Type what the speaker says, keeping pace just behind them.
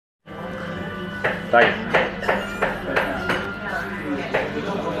Thank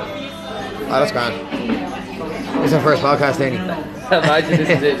Oh, that's grand. This is our first podcast, Danny. you. Imagine this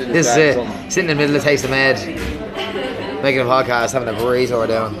is it. This is it. Sitting in the middle of Taste of Med, making a podcast, having a burrito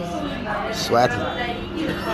down, sweating.